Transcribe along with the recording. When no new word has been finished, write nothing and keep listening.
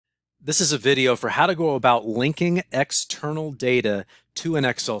This is a video for how to go about linking external data to an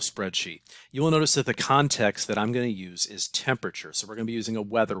Excel spreadsheet. You will notice that the context that I'm going to use is temperature. So we're going to be using a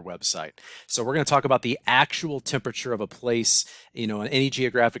weather website. So we're going to talk about the actual temperature of a place, in any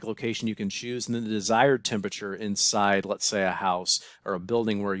geographic location you can choose, and then the desired temperature inside, let's say, a house or a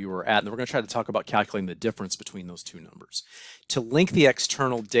building where you were at. And then we're going to try to talk about calculating the difference between those two numbers. To link the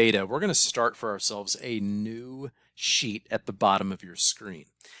external data, we're going to start for ourselves a new sheet at the bottom of your screen.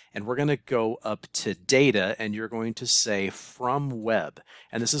 And we're going to go up to data, and you're going to say from web.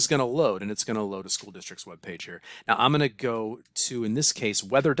 And this is going to load, and it's going to load a school district's web page here. Now I'm going to go to, in this case,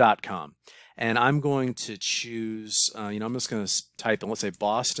 weather.com. And I'm going to choose, I'm just going to type in, let's say,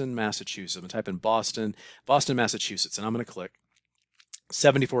 Boston, Massachusetts. I'm going to type in Boston, Massachusetts, and I'm going to click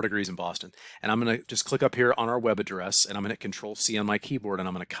 74 degrees in Boston. And I'm going to just click up here on our web address, and I'm going to Control-C on my keyboard, and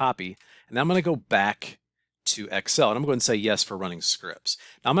I'm going to copy. And then I'm going to go back to Excel, and I'm going to say yes for running scripts.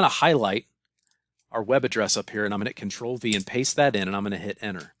 Now I'm going to highlight our web address up here, and I'm going to hit Control-V and paste that in, and I'm going to hit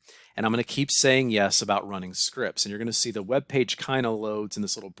enter. And I'm going to keep saying yes about running scripts. And you're going to see the web page kind of loads in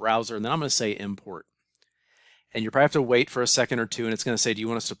this little browser, and then I'm going to say import. And you probably have to wait for a second or two, and it's going to say, do you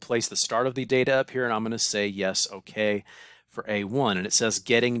want us to place the start of the data up here? And I'm going to say yes, okay, for A1, and it says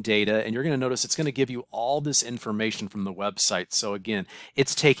getting data, and you're going to notice it's going to give you all this information from the website. So again,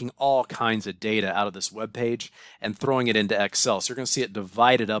 it's taking all kinds of data out of this web page and throwing it into Excel. So you're going to see it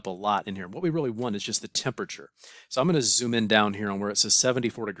divided up a lot in here. What we really want is just the temperature. So I'm going to zoom in down here on where it says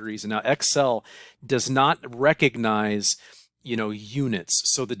 74 degrees. And now Excel does not recognize, units.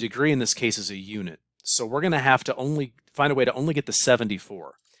 So the degree in this case is a unit. So we're going to have to only find a way to only get the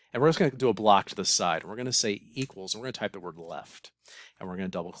 74. And we're just going to do a block to the side. We're going to say equals, and we're going to type the word left. And we're going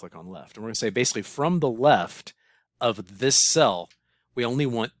to double click on left. And we're going to say basically from the left of this cell, we only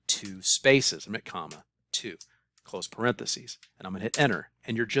want two spaces. I'm at comma, 2, close parentheses. And I'm going to hit enter.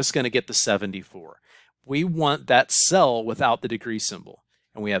 And you're just going to get the 74. We want that cell without the degree symbol.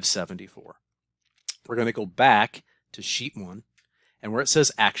 And we have 74. We're going to go back to sheet 1. And where it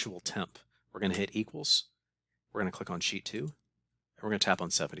says actual temp, we're going to hit equals. We're going to click on sheet 2. We're going to tap on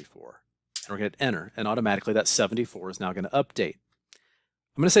 74, and we're going to hit enter, and automatically that 74 is now going to update.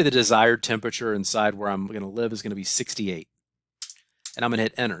 I'm going to say the desired temperature inside where I'm going to live is going to be 68, and I'm going to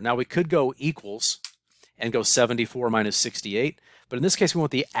hit enter. Now we could go equals and go 74 minus 68, but in this case we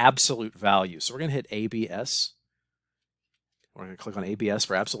want the absolute value. So we're going to hit ABS. We're going to click on ABS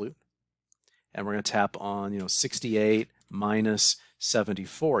for absolute, and we're going to tap on 68 minus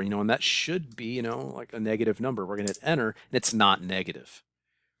 74, and that should be, like a negative number. We're going to hit enter, and it's not negative.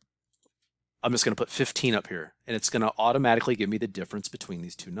 I'm just going to put 15 up here, and it's going to automatically give me the difference between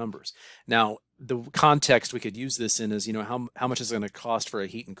these two numbers. Now, the context we could use this in is, how much is it going to cost for a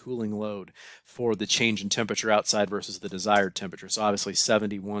heat and cooling load for the change in temperature outside versus the desired temperature. So obviously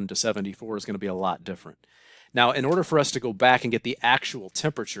 71 to 74 is going to be a lot different. Now, in order for us to go back and get the actual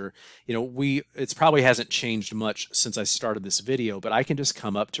temperature, it probably hasn't changed much since I started this video, but I can just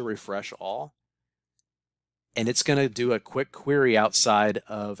come up to refresh all, and it's going to do a quick query outside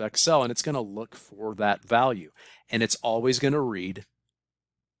of Excel, and it's going to look for that value. And it's always going to read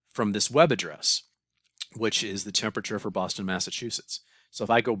from this web address, which is the temperature for Boston, Massachusetts. So if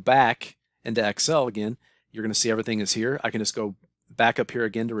I go back into Excel again, you're going to see everything is here. I can just go back up here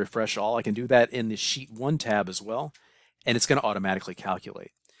again to refresh all. I can do that in the sheet 1 tab as well, and it's going to automatically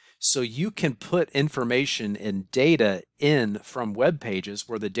calculate. So you can put information and data in from web pages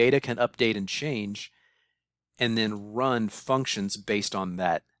where the data can update and change, and then run functions based on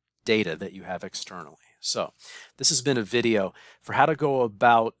that data that you have externally. So this has been a video for how to go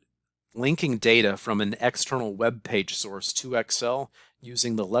about linking data from an external web page source to Excel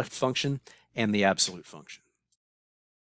using the left function and the absolute function.